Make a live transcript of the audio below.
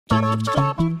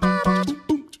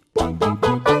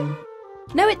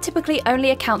Though it typically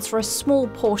only accounts for a small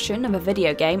portion of a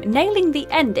video game, nailing the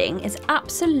ending is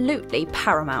absolutely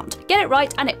paramount. Get it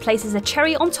right and it places a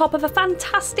cherry on top of a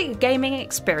fantastic gaming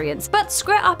experience, but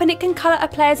screw it up and it can colour a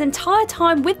player's entire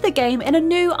time with the game in a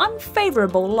new,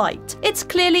 unfavourable light. It's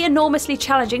clearly enormously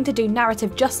challenging to do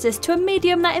narrative justice to a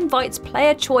medium that invites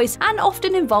player choice and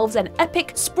often involves an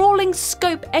epic, sprawling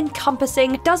scope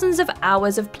encompassing dozens of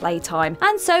hours of playtime,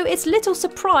 and so it's little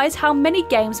surprise how many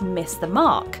games miss the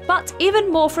mark. But even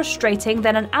more frustrating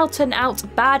than an out-and-out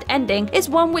bad ending is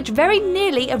one which very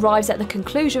nearly arrives at the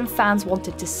conclusion fans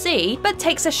wanted to see, but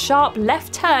takes a sharp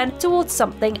left turn towards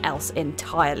something else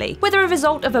entirely. Whether a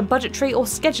result of a budgetary or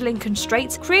scheduling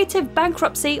constraints, creative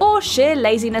bankruptcy, or sheer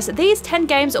laziness, these 10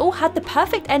 games all had the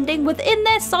perfect ending within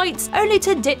their sights, only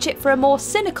to ditch it for a more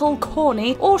cynical,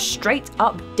 corny, or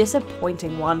straight-up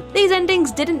disappointing one. These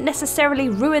endings didn't necessarily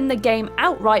ruin the game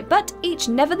outright, but each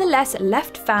nevertheless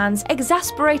left fans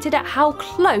exasperated at how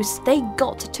close they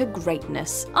got to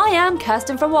greatness. I am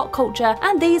Kirsten from WhatCulture,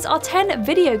 and these are 10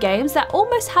 video games that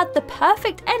almost had the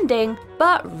perfect ending,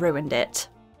 but ruined it.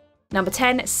 Number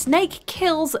 10, Snake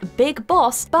kills Big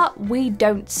Boss, but we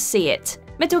don't see it.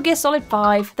 Metal Gear Solid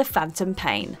 5: The Phantom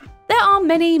Pain. There are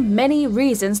many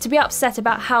reasons to be upset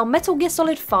about how Metal Gear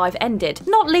Solid 5 ended,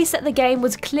 not least that the game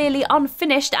was clearly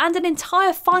unfinished and an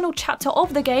entire final chapter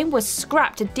of the game was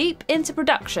scrapped deep into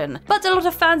production. But a lot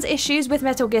of fans' issues with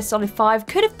Metal Gear Solid 5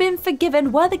 could have been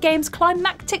forgiven were the game's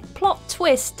climactic plot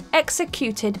twist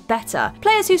executed better.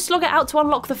 Players who slog it out to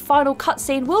unlock the final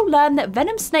cutscene will learn that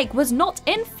Venom Snake was not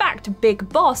in fact Big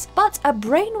Boss, but a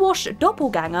brainwashed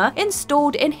doppelganger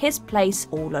installed in his place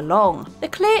all along. The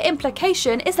clear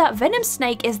implication is that Venom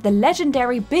Snake is the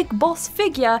legendary Big Boss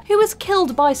figure who was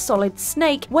killed by Solid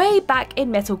Snake way back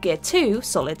in Metal Gear 2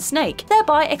 Solid Snake,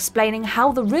 thereby explaining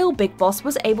how the real Big Boss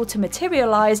was able to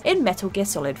materialize in Metal Gear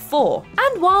Solid 4.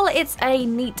 And while it's a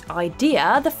neat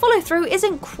idea, the follow-through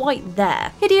isn't quite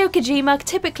there. Hideo Kojima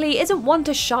typically isn't one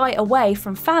to shy away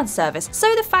from fan service,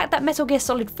 so the fact that Metal Gear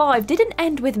Solid 5 didn't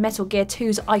end with Metal Gear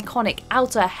 2's iconic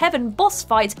Outer Heaven boss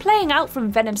fight playing out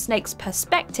from Venom Snake's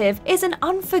perspective is an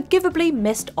unforgivably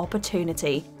missed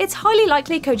opportunity. It's highly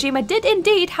likely Kojima did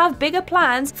indeed have bigger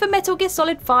plans for Metal Gear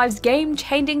Solid 5's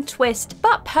game-changing twist,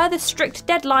 but per the strict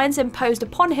deadlines imposed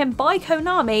upon him by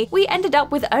Konami, we ended up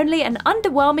with only an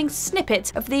underwhelming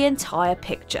snippet of the entire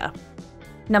picture.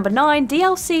 Number 9,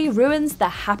 DLC ruins the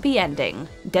happy ending.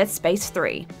 Dead Space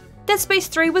 3. Dead Space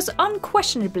 3 was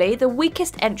unquestionably the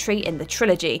weakest entry in the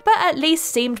trilogy, but at least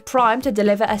seemed primed to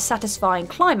deliver a satisfying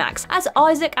climax, as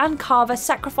Isaac and Carver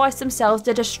sacrificed themselves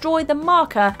to destroy the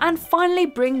marker and finally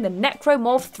bring the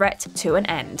Necromorph threat to an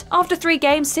end. After 3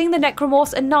 games, seeing the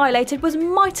Necromorphs annihilated was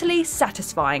mightily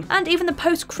satisfying, and even the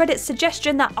post-credits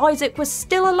suggestion that Isaac was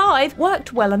still alive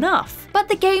worked well enough. But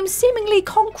the game's seemingly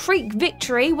concrete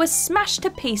victory was smashed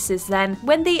to pieces then,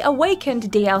 when the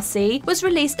Awakened DLC was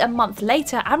released a month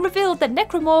later and revealed that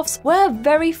Necromorphs were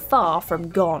very far from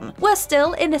gone. We're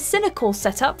still in a cynical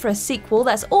setup for a sequel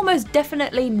that's almost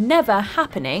definitely never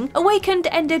happening. Awakened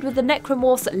ended with the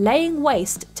Necromorphs laying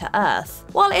waste to Earth.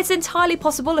 While it's entirely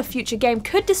possible a future game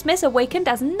could dismiss Awakened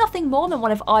as nothing more than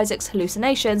one of Isaac's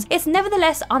hallucinations, it's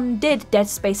nevertheless undid Dead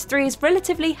Space 3's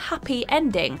relatively happy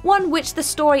ending, one which the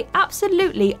story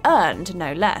absolutely earned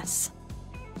no less.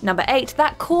 Number 8,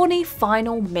 that corny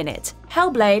final minute.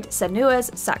 Hellblade: Senua's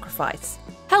Sacrifice.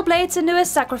 Hellblade: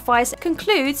 Senua's Sacrifice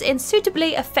concludes in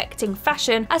suitably affecting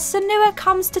fashion as Senua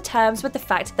comes to terms with the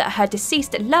fact that her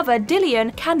deceased lover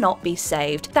Dillion cannot be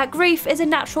saved, that grief is a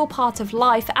natural part of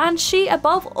life, and she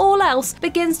above all else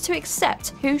begins to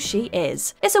accept who she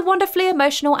is. It's a wonderfully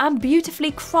emotional and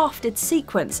beautifully crafted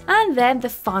sequence, and then the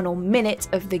final minute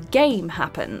of the game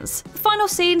happens. The final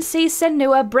scene sees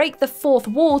Senua break the fourth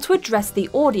wall to address the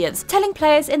audience, telling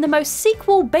players in the most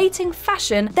sequel-baiting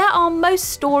fashion there are most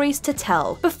stories to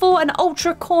tell, before an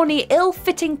ultra-corny,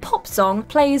 ill-fitting pop song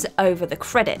plays over the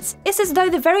credits. It's as though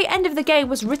the very end of the game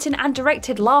was written and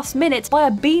directed last minute by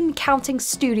a bean-counting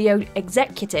studio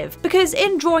executive, because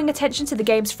in drawing attention to the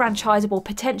game's franchisable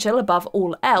potential above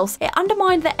all else, it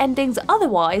undermined the ending's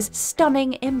otherwise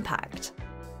stunning impact.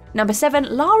 Number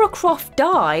 7, Lara Croft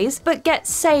dies, but gets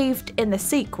saved in the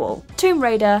sequel, Tomb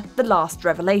Raider: The Last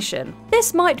Revelation.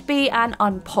 This might be an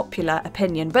unpopular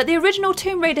opinion, but the original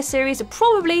Tomb Raider series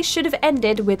probably should have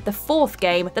ended with the 4th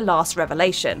game, The Last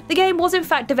Revelation. The game was in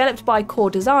fact developed by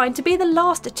Core Design to be the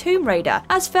last Tomb Raider,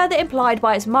 as further implied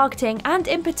by its marketing and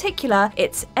in particular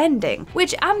its ending,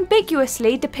 which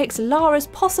ambiguously depicts Lara's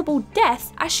possible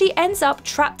death as she ends up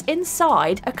trapped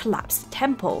inside a collapsed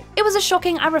temple. It was a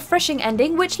shocking and refreshing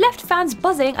ending which left fans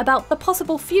buzzing about the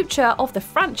possible future of the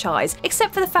franchise,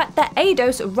 except for the fact that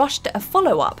Eidos rushed a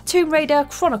follow-up, Tomb Raider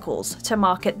Chronicles, to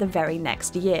market the very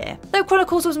next year. Though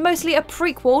Chronicles was mostly a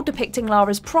prequel depicting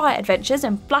Lara's prior adventures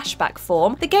in flashback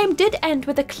form, the game did end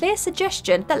with a clear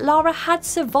suggestion that Lara had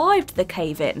survived the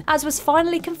cave-in, as was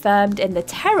finally confirmed in the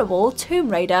terrible Tomb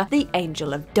Raider The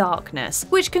Angel of Darkness,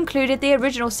 which concluded the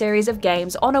original series of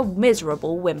games on a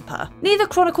miserable whimper. Neither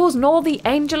Chronicles nor The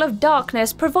Angel of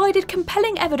Darkness provided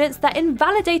compelling evidence that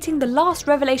invalidating The Last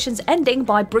Revelation's ending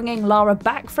by bringing Lara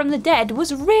back from the dead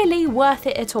was really worth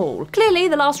it at all. Clearly,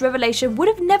 The Last Revelation would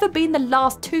have never been the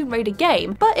last Tomb Raider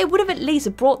game, but it would have at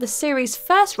least brought the series'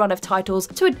 first run of titles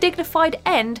to a dignified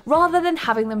end rather than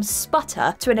having them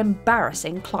sputter to an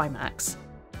embarrassing climax.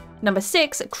 Number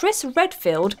 6, Chris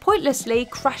Redfield pointlessly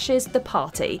crashes the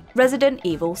party. Resident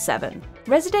Evil 7.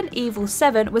 Resident Evil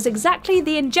 7 was exactly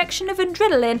the injection of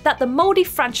adrenaline that the mouldy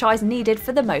franchise needed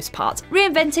for the most part,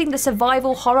 reinventing the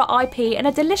survival horror IP in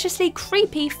a deliciously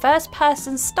creepy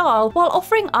first-person style while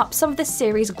offering up some of the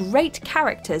series' great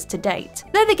characters to date.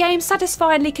 Though the game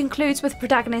satisfyingly concludes with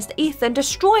protagonist Ethan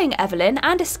destroying Evelyn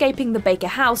and escaping the Baker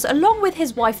house along with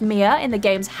his wife Mia in the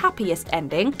game's happiest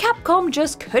ending, Capcom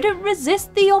just couldn't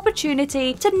resist the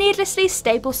opportunity to needlessly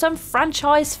staple some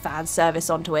franchise fan service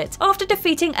onto it. After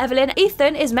defeating Evelyn,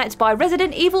 Ethan is met by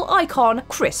Resident Evil icon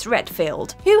Chris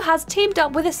Redfield, who has teamed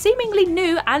up with a seemingly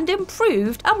new and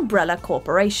improved Umbrella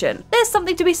Corporation. There's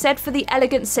something to be said for the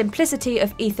elegant simplicity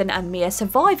of Ethan and Mia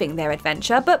surviving their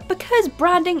adventure, but because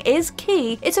branding is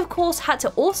key, it of course had to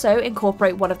also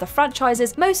incorporate one of the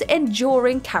franchise's most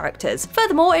enduring characters.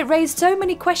 Furthermore, it raised so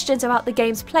many questions about the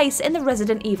game's place in the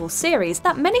Resident Evil series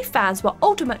that many fans were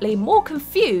ultimately more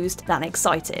confused than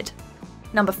excited.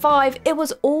 Number 5, it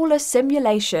was all a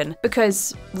simulation,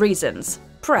 because reasons.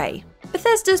 Prey.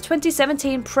 Bethesda's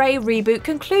 2017 Prey reboot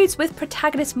concludes with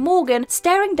protagonist Morgan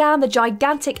staring down the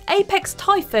gigantic Apex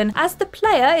Typhon as the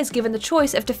player is given the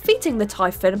choice of defeating the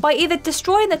Typhon by either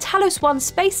destroying the Talos 1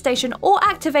 space station or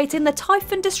activating the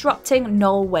Typhon-disrupting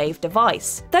null wave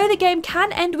device. Though the game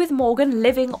can end with Morgan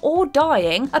living or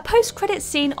dying, a post-credits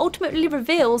scene ultimately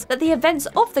reveals that the events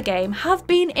of the game have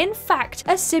been in fact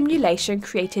a simulation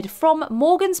created from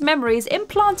Morgan's memories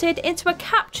implanted into a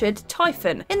captured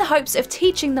Typhon, in the hopes of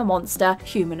teaching the monster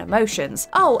human emotions.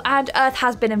 Oh, and Earth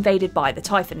has been invaded by the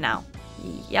Typhon now.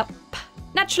 Yep.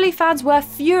 Naturally, fans were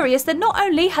furious that not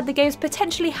only had the game's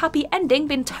potentially happy ending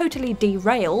been totally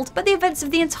derailed, but the events of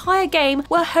the entire game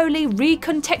were wholly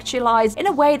recontextualized in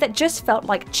a way that just felt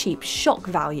like cheap shock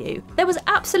value. There was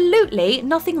absolutely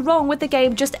nothing wrong with the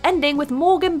game just ending with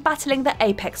Morgan battling the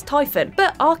Apex Typhon,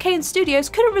 but Arcane Studios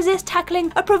couldn't resist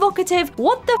tackling a provocative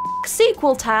 "what the f***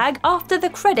 sequel" tag after the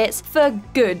credits for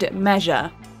good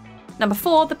measure. Number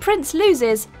 4, the prince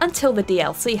loses until the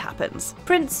DLC happens.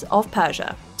 Prince of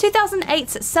Persia.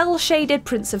 2008's cel-shaded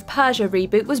Prince of Persia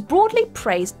reboot was broadly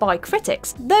praised by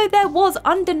critics, though there was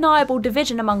undeniable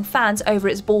division among fans over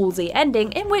its ballsy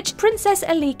ending in which Princess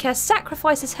Alika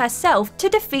sacrifices herself to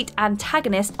defeat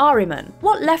antagonist Ahriman.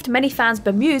 What left many fans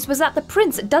bemused was that the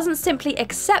prince doesn't simply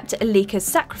accept Alika's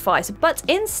sacrifice, but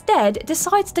instead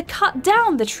decides to cut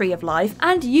down the Tree of Life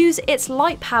and use its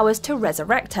light powers to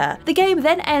resurrect her. The game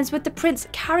then ends with the prince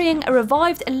carrying a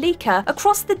revived Alika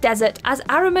across the desert as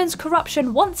Ahriman's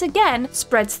corruption once again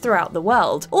spreads throughout the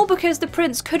world, all because the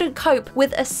prince couldn't cope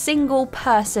with a single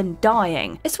person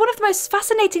dying. It's one of the most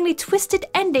fascinatingly twisted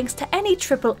endings to any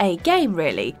AAA game,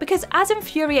 really, because as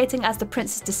infuriating as the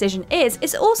prince's decision is,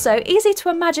 it's also easy to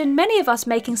imagine many of us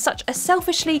making such a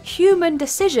selfishly human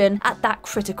decision at that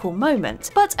critical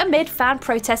moment. But amid fan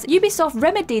protests, Ubisoft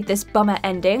remedied this bummer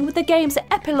ending with the game's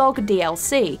epilogue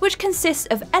DLC, which consists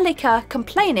of Alika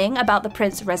complaining about the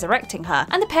prince resurrecting her,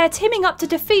 and the pair teaming up to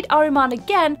defeat Ahriman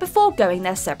again before going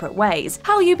their separate ways.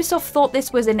 How Ubisoft thought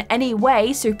this was in any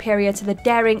way superior to the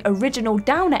daring original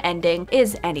downer ending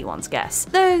is anyone's guess.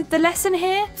 Though the lesson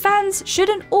here, fans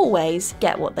shouldn't always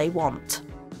get what they want.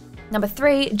 Number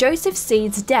 3, Joseph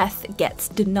Seed's death gets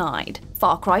denied.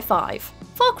 Far Cry 5.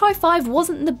 Far Cry 5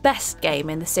 wasn't the best game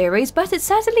in the series, but it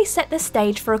certainly set the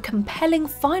stage for a compelling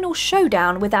final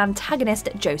showdown with antagonist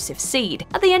Joseph Seed.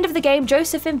 At the end of the game,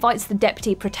 Joseph invites the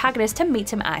deputy protagonist to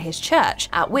meet him at his church,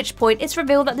 at which point it's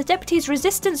revealed that the deputy's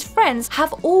resistance friends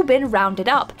have all been rounded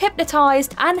up,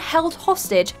 hypnotized, and held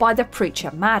hostage by the preacher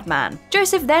madman.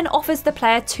 Joseph then offers the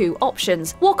player two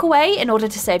options: walk away in order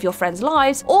to save your friends'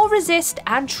 lives, or resist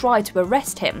and try to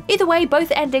arrest him. Either way, both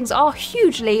endings are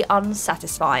hugely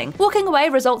unsatisfying. Walking away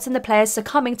results in the player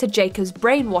succumbing to Jacob's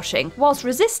brainwashing, whilst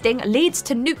resisting leads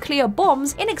to nuclear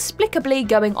bombs inexplicably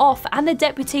going off and the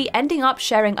deputy ending up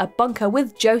sharing a bunker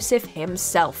with Joseph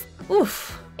himself.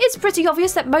 Oof. It's pretty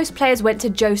obvious that most players went to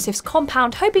Joseph's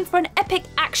compound hoping for an epic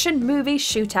action movie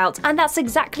shootout, and that's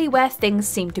exactly where things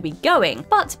seem to be going.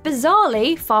 But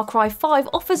bizarrely, Far Cry 5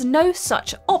 offers no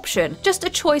such option, just a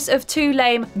choice of two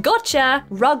lame gotcha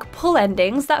rug pull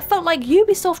endings that felt like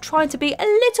Ubisoft trying to be a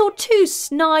little too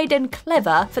snide and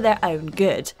clever for their own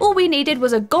good. All we needed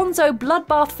was a gonzo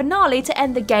bloodbath finale to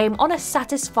end the game on a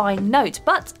satisfying note,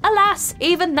 but alas,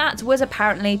 even that was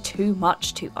apparently too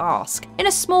much to ask. In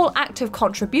a small act of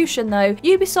contribution though,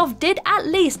 Ubisoft did at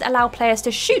least allow players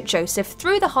to shoot Joseph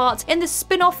through the heart in the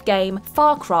spin-off game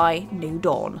Far Cry New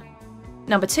Dawn.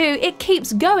 Number 2, it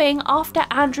keeps going after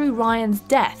Andrew Ryan's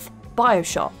death: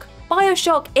 BioShock.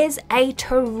 BioShock is a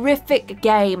terrific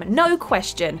game, no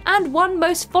question, and one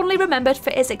most fondly remembered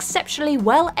for its exceptionally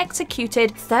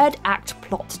well-executed third act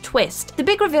plot twist. The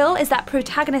big reveal is that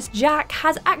protagonist Jack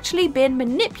has actually been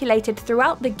manipulated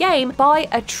throughout the game by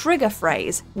a trigger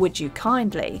phrase, "would you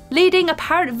kindly?" leading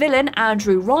apparent villain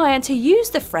Andrew Ryan to use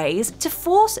the phrase to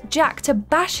force Jack to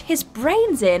bash his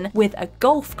brains in with a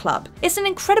golf club. It's an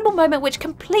incredible moment which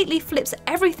completely flips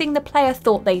everything the player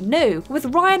thought they knew,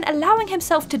 with Ryan allowing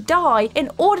himself to die in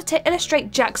order to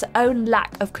illustrate Jack's own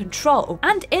lack of control,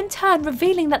 and in turn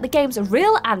revealing that the game's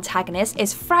real antagonist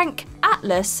is Frank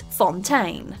Atlas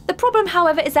Fontaine. The problem,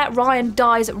 however, is that Ryan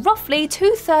dies roughly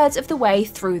 2/3 of the way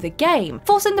through the game,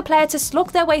 forcing the player to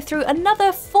slog their way through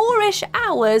another 4-ish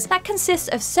hours that consists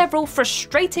of several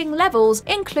frustrating levels,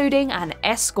 including an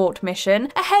escort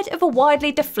mission, ahead of a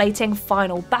widely deflating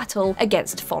final battle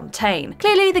against Fontaine.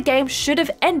 Clearly, the game should have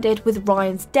ended with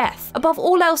Ryan's death. Above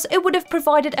all else, it would have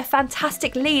provided a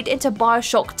fantastic lead into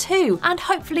BioShock 2, and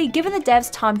hopefully given the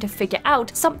devs time to figure out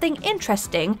something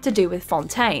interesting to do with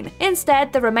Fontaine.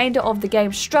 Instead, the remainder of the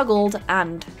game struggled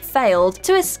and failed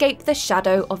to escape the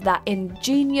shadow of that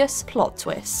ingenious plot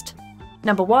twist.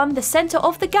 Number 1, the center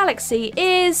of the galaxy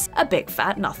is a big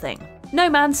fat nothing: No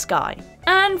Man's Sky.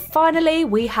 And finally,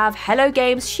 we have Hello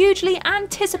Games' hugely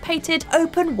anticipated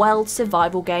open-world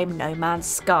survival game No Man's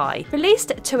Sky.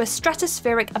 Released to a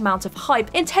stratospheric amount of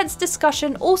hype, intense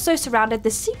discussion also surrounded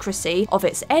the secrecy of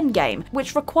its endgame,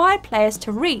 which required players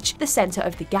to reach the center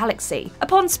of the galaxy.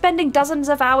 Upon spending dozens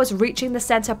of hours reaching the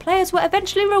center, players were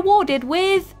eventually rewarded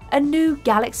with a new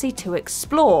galaxy to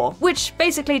explore, which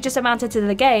basically just amounted to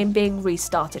the game being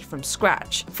restarted from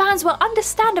scratch. Fans were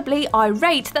understandably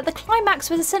irate that the climax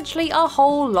was essentially a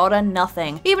whole lot of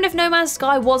nothing. Even if No Man's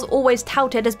Sky was always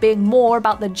touted as being more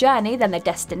about the journey than the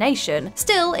destination,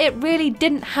 still it really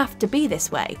didn't have to be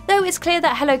this way. Though it's clear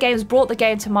that Hello Games brought the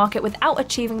game to market without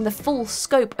achieving the full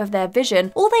scope of their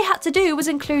vision, all they had to do was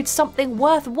include something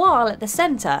worthwhile at the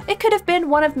center. It could have been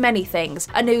one of many things: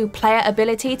 a new player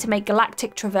ability to make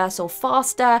galactic traversal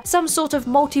faster, some sort of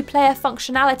multiplayer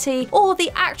functionality, or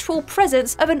the actual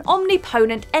presence of an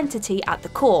omnipotent entity at the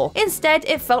core. Instead,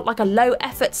 it felt like a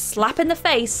low-effort slap in the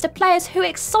face to players who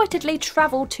excitedly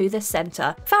travel to the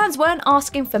center. Fans weren't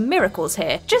asking for miracles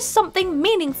here, just something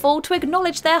meaningful to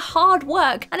acknowledge their hard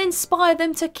work and inspire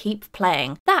them to keep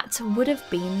playing. That would have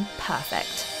been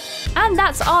perfect. And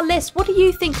that's our list. What do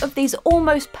you think of these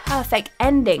almost perfect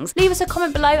endings? Leave us a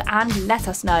comment below and let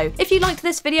us know. If you liked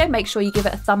this video, make sure you give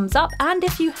it a thumbs up, and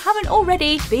if you haven't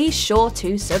already, be sure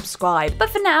to subscribe.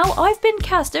 But for now, I've been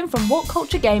Kirsten from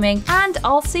WhatCulture Gaming, and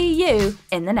I'll see you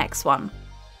in the next one.